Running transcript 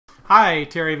Hi,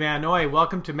 Terry VanNoy.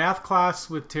 Welcome to Math Class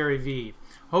with Terry V.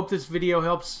 Hope this video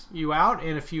helps you out,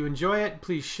 and if you enjoy it,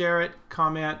 please share it,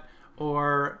 comment,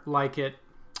 or like it.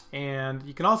 And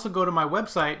you can also go to my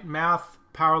website,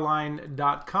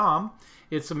 MathPowerLine.com.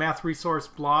 It's a math resource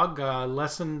blog,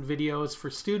 lesson videos for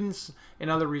students, and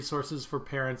other resources for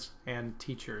parents and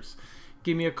teachers.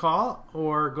 Give me a call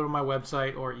or go to my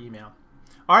website or email.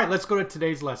 All right, let's go to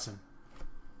today's lesson.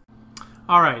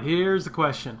 All right, here's the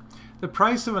question. The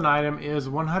price of an item is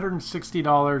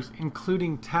 $160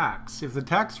 including tax. If the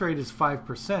tax rate is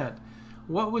 5%,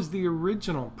 what was the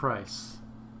original price?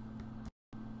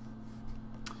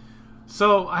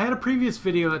 So I had a previous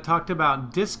video that talked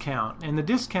about discount, and the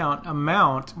discount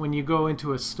amount when you go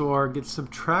into a store gets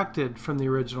subtracted from the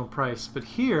original price. But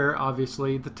here,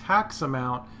 obviously, the tax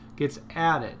amount gets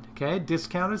added. Okay,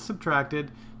 discount is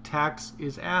subtracted, tax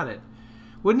is added.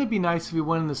 Wouldn't it be nice if you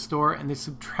went in the store and they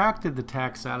subtracted the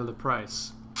tax out of the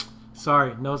price?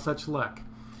 Sorry, no such luck.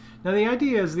 Now the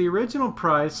idea is the original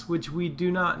price, which we do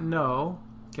not know,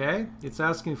 okay, it's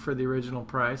asking for the original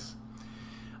price,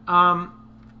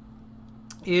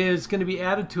 is going to be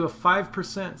added to a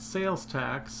 5% sales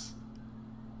tax,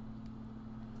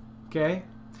 okay?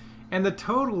 And the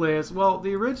total is, well,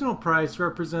 the original price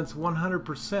represents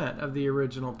 100% of the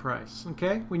original price,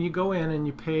 okay? When you go in and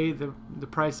you pay the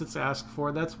price that's asked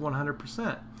for, that's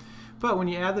 100%. But when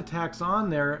you add the tax on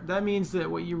there, that means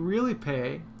that what you really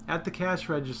pay at the cash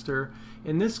register,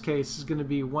 in this case, is going to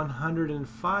be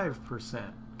 105%,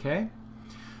 okay?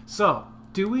 So,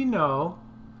 do we know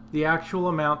the actual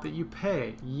amount that you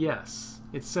pay? Yes.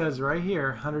 It says right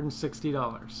here,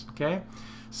 $160, okay?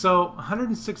 So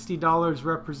 $160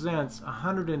 represents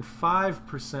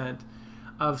 105%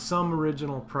 of some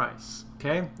original price,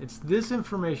 okay? It's this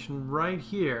information right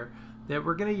here that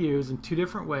we're going to use in two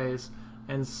different ways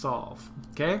and solve,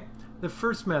 okay? The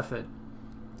first method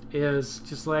is,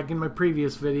 just like in my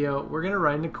previous video, we're going to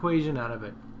write an equation out of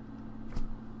it.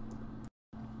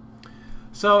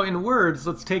 So in words,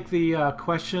 let's take the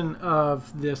question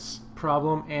of this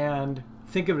problem and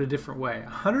think of it a different way.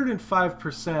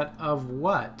 105% of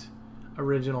what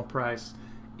original price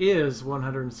is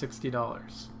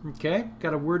 $160? Okay, got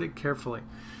to word it carefully.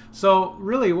 So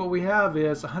really what we have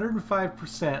is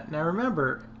 105%. Now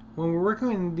remember, when we're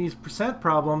working in these percent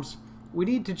problems, we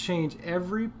need to change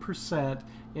every percent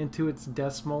into its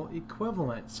decimal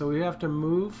equivalent. So we have to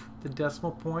move the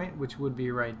decimal point, which would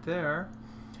be right there,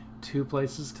 2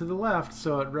 places to the left,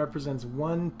 so it represents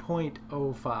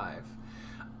 1.05.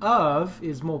 Of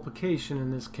is multiplication in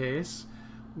this case.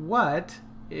 What,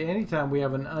 anytime we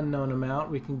have an unknown amount,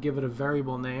 we can give it a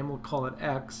variable name, we'll call it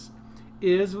x,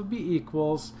 is would be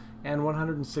equals, and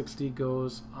 160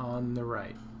 goes on the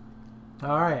right.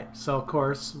 Alright, so of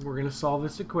course we're going to solve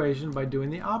this equation by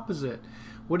doing the opposite.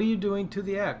 What are you doing to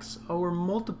the x? Oh, we're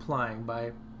multiplying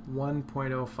by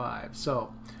 1.05.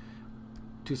 So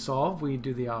to solve, we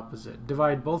do the opposite.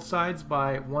 Divide both sides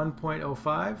by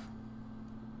 1.05.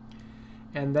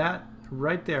 And that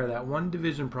right there, that one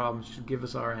division problem should give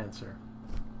us our answer.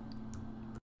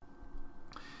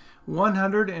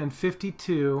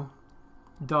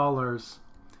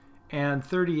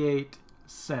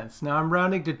 $152.38. Now I'm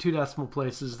rounding to 2 decimal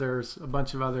places. There's a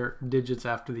bunch of other digits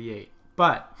after the 8.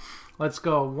 But let's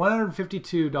go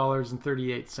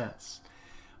 $152.38.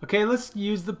 Okay, let's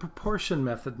use the proportion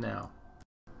method now.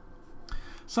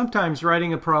 Sometimes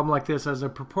writing a problem like this as a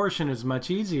proportion is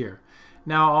much easier.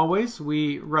 Now always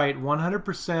we write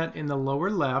 100% in the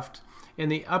lower left. In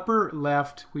the upper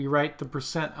left we write the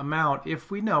percent amount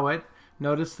if we know it.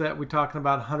 Notice that we're talking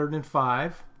about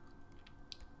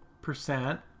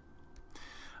 105%.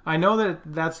 I know that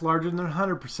that's larger than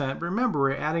 100%, but remember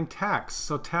we're adding tax.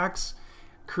 So tax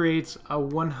creates a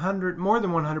more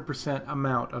than 100%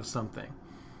 amount of something.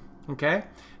 Okay?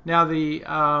 Now the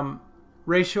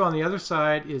ratio on the other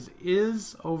side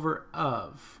is over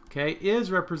of. Okay,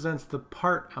 is represents the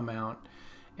part amount,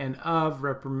 and of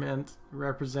represents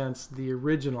the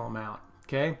original amount.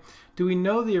 Okay, do we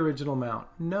know the original amount?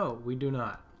 No, we do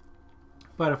not.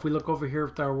 But if we look over here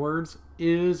with our words,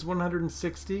 is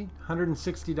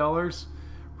 $160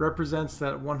 represents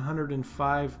that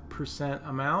 105%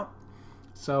 amount,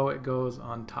 so it goes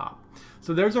on top.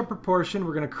 So there's our proportion.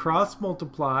 We're going to cross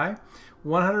multiply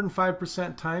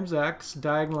 105% times x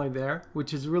diagonally there,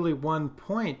 which is really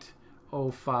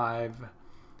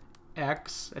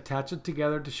 1.05x, attach it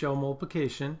together to show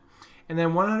multiplication, and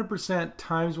then 100%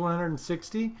 times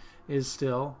 160 is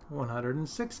still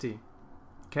 160.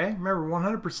 Okay, remember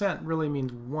 100% really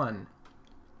means 1.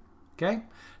 Okay,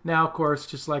 now of course,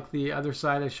 just like the other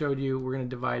side I showed you, we're going to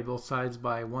divide both sides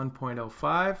by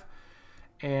 1.05,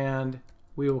 and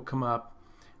we will come up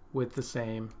with the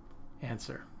same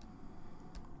answer.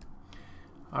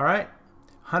 All right,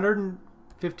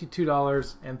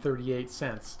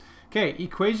 $152.38. Okay,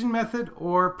 equation method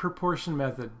or proportion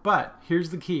method, but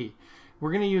here's the key.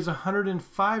 We're going to use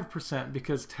 105%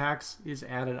 because tax is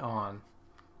added on.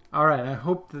 All right, I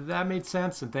hope that made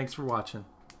sense, and thanks for watching.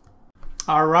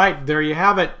 All right, there you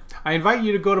have it. I invite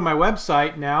you to go to my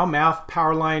website now,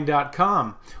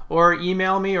 MathPowerLine.com, or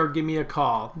email me or give me a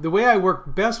call. The way I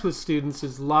work best with students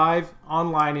is live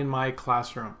online in my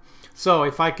classroom. So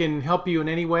if I can help you in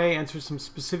any way, answer some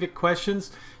specific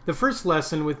questions, the first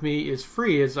lesson with me is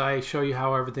free as I show you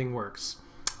how everything works.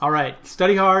 All right,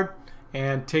 study hard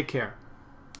and take care.